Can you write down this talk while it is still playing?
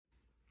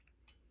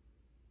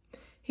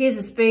Here's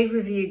a speed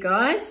review,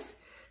 guys.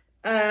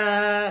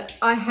 I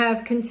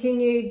have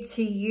continued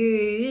to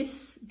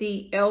use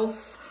the e.l.f.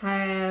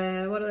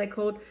 what are they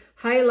called?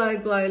 Halo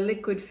Glow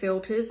liquid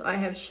filters. I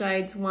have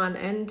shades 1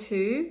 and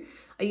 2.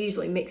 I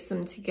usually mix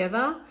them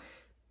together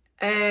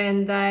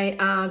and they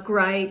are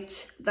great.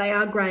 They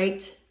are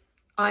great.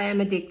 I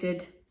am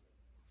addicted.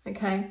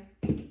 Okay.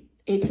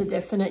 It's a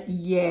definite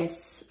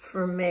yes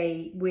from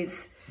me with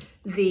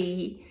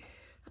the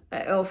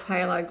e.l.f.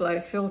 Halo Glow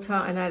filter.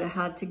 I know they're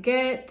hard to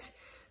get.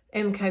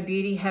 MK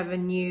Beauty have a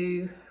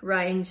new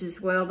range as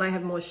well. They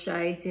have more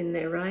shades in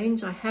their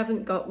range. I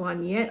haven't got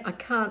one yet. I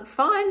can't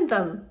find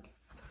them.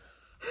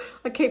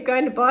 I keep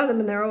going to buy them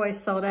and they're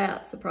always sold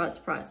out. Surprise,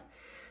 surprise.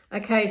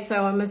 Okay,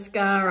 so a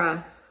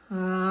mascara.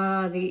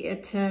 The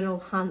eternal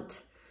hunt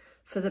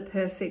for the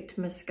perfect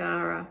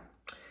mascara.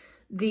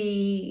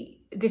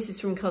 This is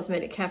from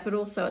Cosmetic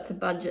Capital, so it's a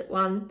budget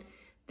one.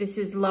 This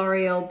is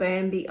L'Oreal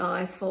Bambi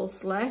Eye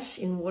False Lash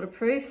in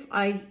waterproof.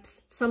 I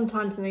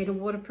sometimes need a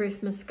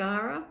waterproof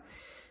mascara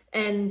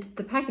and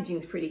the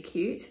packaging's pretty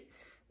cute.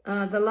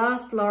 The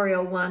last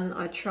L'Oreal one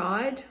I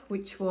tried,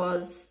 which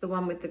was the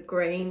one with the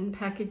green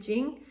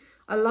packaging,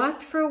 I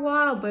liked for a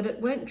while, but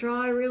it went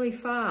dry really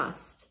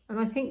fast. And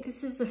I think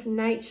this is the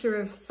nature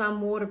of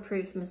some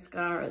waterproof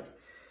mascaras.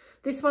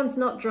 This one's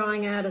not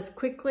drying out as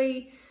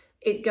quickly.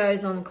 It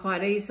goes on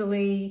quite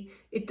easily.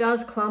 It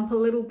does clump a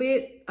little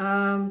bit,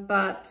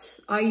 but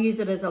I use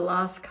it as a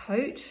last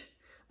coat,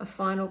 a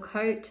final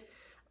coat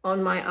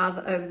on my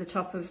over the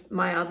top of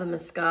my other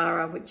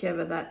mascara,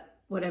 whatever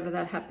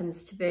that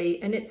happens to be,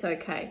 and it's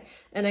okay.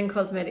 And in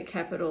Cosmetic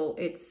Capital,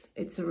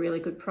 it's a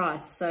really good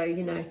price. So,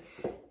 you know,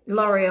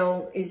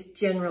 L'Oreal is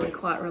generally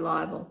quite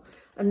reliable.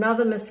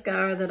 Another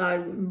mascara that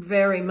I'm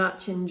very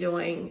much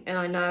enjoying and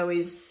I know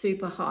is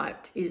super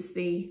hyped is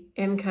the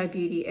MK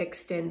Beauty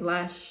Extend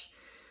Lash.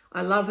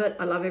 I love it.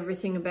 I love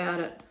everything about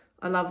it.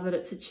 I love that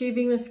it's a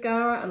tubing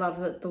mascara. I love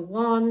that the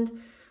wand.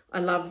 I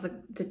love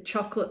the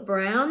chocolate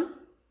brown.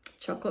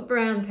 Chocolate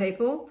brown,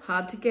 people.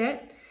 Hard to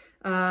get.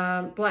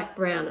 Black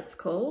brown it's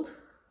called.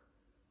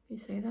 You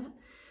see that?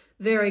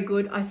 Very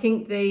good. I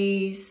think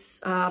these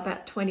are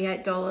about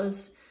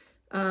 $28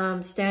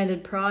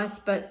 standard price,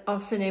 but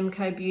often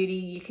MK Beauty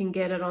you can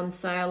get it on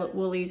sale at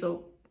Woolies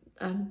or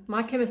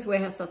My Chemist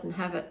Warehouse doesn't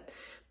have it,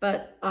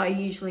 but I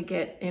usually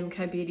get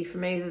MK Beauty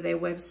from either their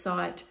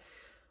website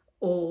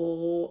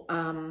or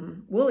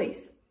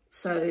Woolies.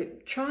 So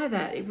try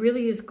that. It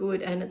really is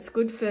good, and it's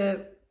good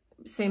for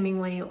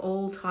seemingly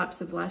all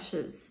types of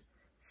lashes.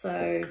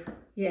 So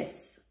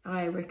yes,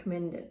 I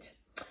recommend it.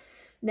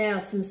 Now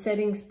some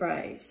setting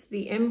sprays.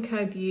 The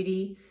MK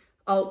Beauty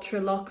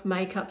Ultra Lock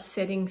Makeup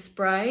Setting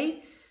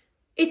Spray.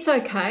 It's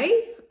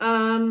okay.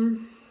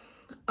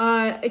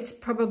 It's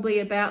probably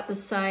about the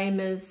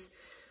same as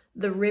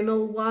the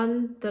Rimmel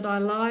one that I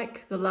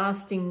like, the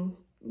Last and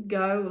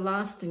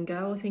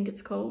Go, I think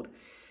it's called.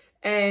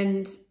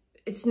 And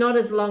it's not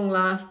as long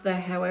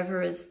lasting,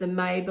 however, as the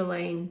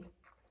Maybelline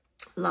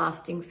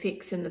Lasting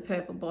Fix in the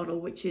purple bottle,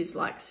 which is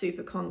like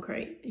super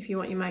concrete. If you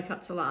want your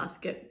makeup to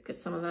last,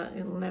 get some of that.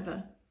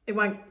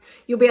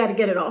 You'll be able to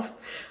get it off,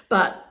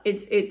 but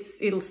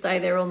it'll stay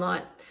there all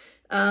night.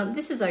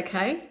 This is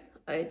okay.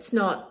 It's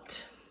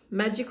not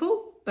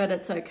magical, but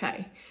it's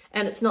okay.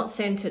 And it's not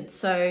scented,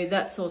 so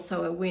that's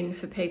also a win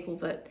for people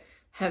that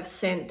have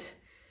scent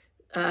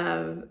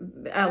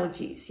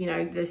allergies. You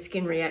know, the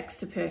skin reacts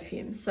to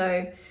perfume.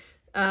 So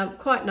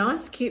quite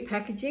nice, cute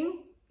packaging.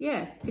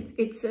 Yeah,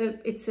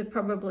 it's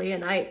probably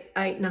an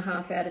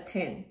 8.5 out of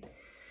 10.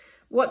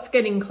 What's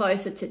getting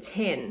closer to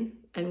 10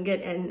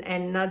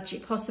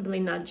 and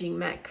possibly nudging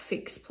MAC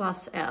Fix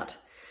Plus out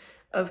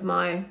of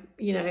my,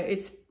 you know,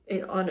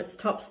 on its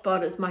top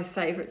spot as my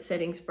favorite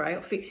setting spray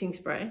or fixing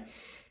spray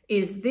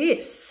is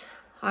this.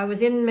 I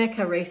was in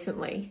Mecca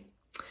recently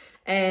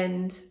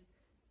and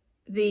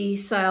the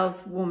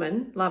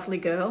saleswoman, lovely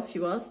girl she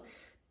was,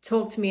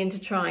 talked me into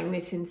trying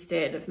this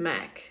instead of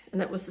MAC,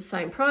 and it was the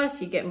same price,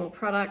 you get more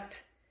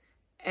product,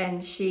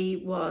 and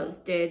she was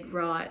dead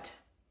right.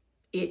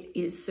 It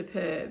is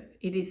superb.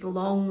 It is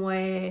long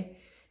wear.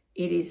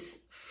 It is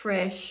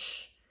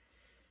fresh.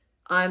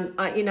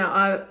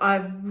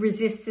 I've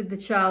resisted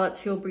the Charlotte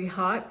Tilbury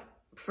hype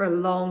for a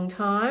long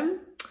time.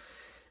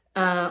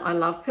 I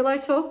love Pillow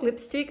Talk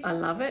lipstick. I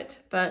love it,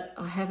 but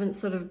I haven't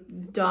sort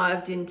of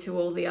dived into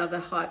all the other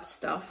hype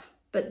stuff.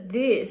 But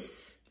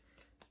this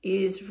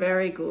is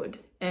very good.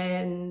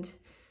 And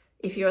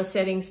if you're a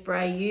setting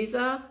spray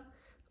user,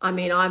 I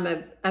mean, I'm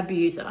an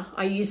abuser.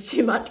 I use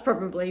too much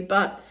probably,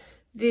 but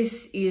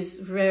this is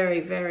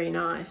very, very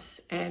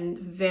nice and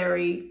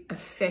very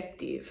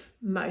effective,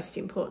 most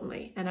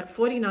importantly. And at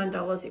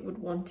 $49, it would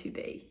want to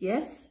be.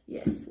 Yes?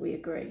 Yes, we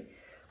agree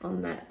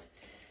on that.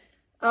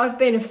 I've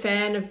been a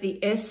fan of the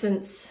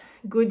Essence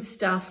Good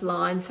Stuff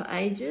line for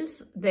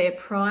ages. Their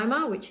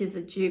primer, which is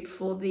a dupe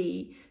for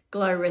the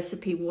Glow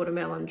Recipe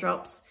Watermelon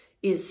Drops,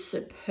 is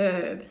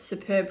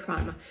superb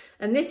primer.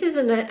 And this is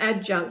an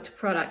adjunct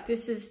product.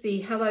 This is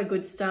the Hello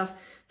Good Stuff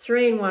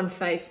 3-in-1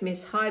 face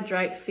mist,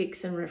 hydrate,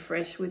 fix and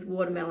refresh with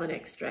watermelon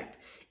extract.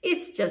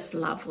 It's just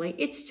lovely.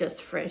 It's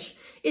just fresh.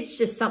 It's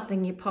just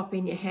something you pop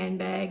in your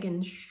handbag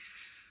and,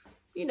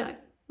 you know,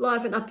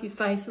 liven up your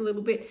face a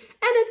little bit. And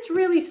it's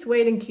really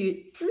sweet and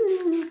cute.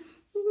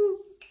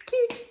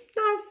 Cute,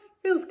 nice,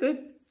 feels good.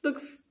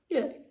 Looks,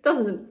 yeah,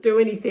 doesn't do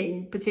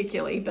anything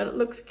particularly, but it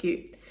looks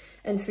cute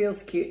and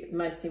feels cute,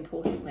 most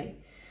importantly.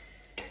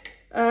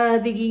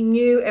 The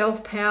new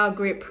e.l.f. Power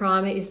Grip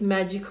Primer is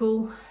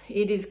magical.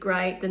 It is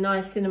great. The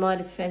niacinamide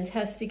is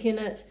fantastic in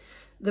it.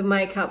 The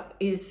makeup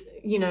is,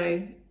 you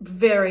know,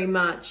 very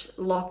much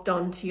locked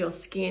onto your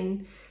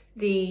skin.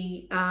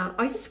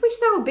 I just wish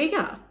they were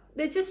bigger.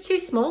 They're just too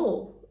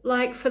small,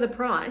 like, for the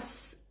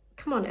price.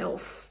 Come on,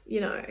 e.l.f. You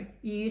know,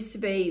 you used to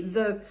be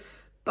the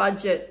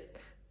budget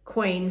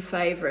queen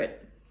favourite,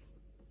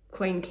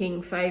 queen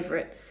king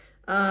favourite,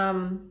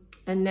 and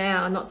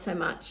now not so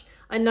much.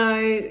 I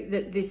know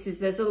that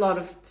there's a lot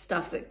of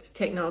stuff that's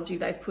technology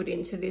they've put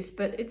into this,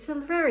 but it's a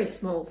very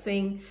small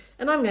thing,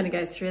 and I'm going to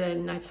go through that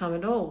in no time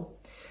at all.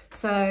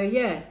 So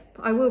yeah,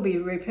 I will be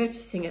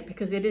repurchasing it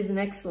because it is an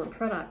excellent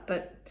product,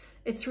 but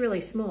it's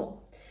really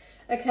small.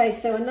 Okay,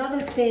 so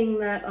another thing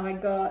that I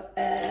got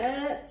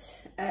at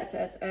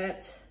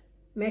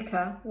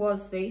Mecca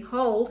was the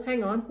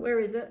hang on, where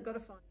is it? Got to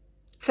find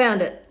it.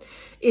 Found it.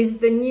 Is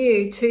the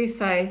new Too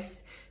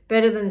Faced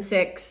Better Than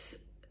Sex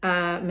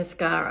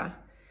mascara.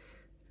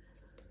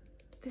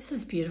 This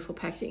is beautiful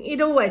packaging. It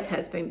always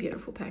has been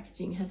beautiful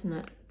packaging, hasn't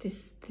it?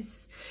 This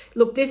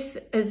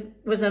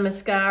was a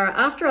mascara.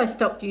 After I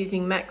stopped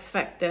using Max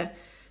Factor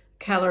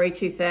Calorie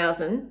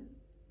 2000,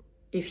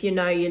 if you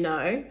know, you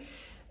know.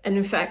 And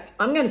in fact,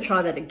 I'm going to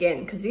try that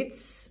again because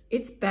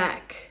it's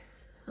back.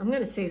 I'm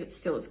going to see if it's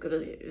still as good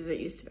as it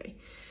used to be.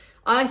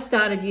 I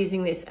started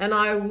using this and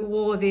I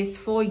wore this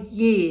for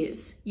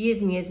years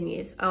and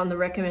years on the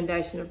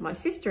recommendation of my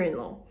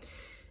sister-in-law.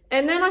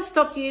 And then I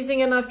stopped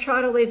using it, and I've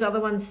tried all these other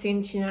ones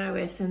since, you know,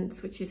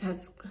 Essence, which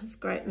has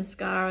great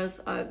mascaras,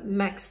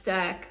 Max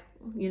Stack,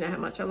 you know how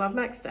much I love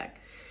Max Stack.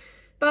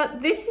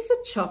 But this is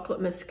a chocolate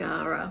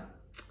mascara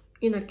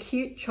in a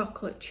cute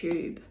chocolate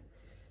tube.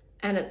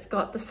 And it's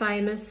got the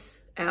famous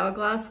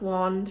hourglass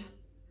wand.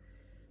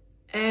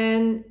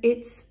 And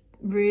it's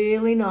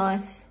really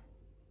nice.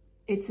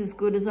 It's as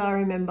good as I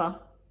remember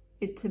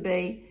it to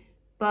be,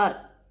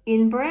 but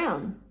in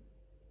brown.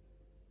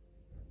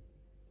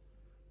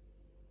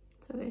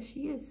 So there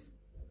she is.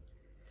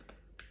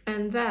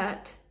 And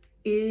that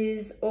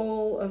is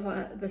all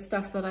of the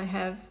stuff that I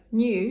have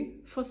new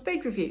for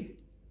Speed Review.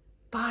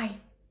 Bye.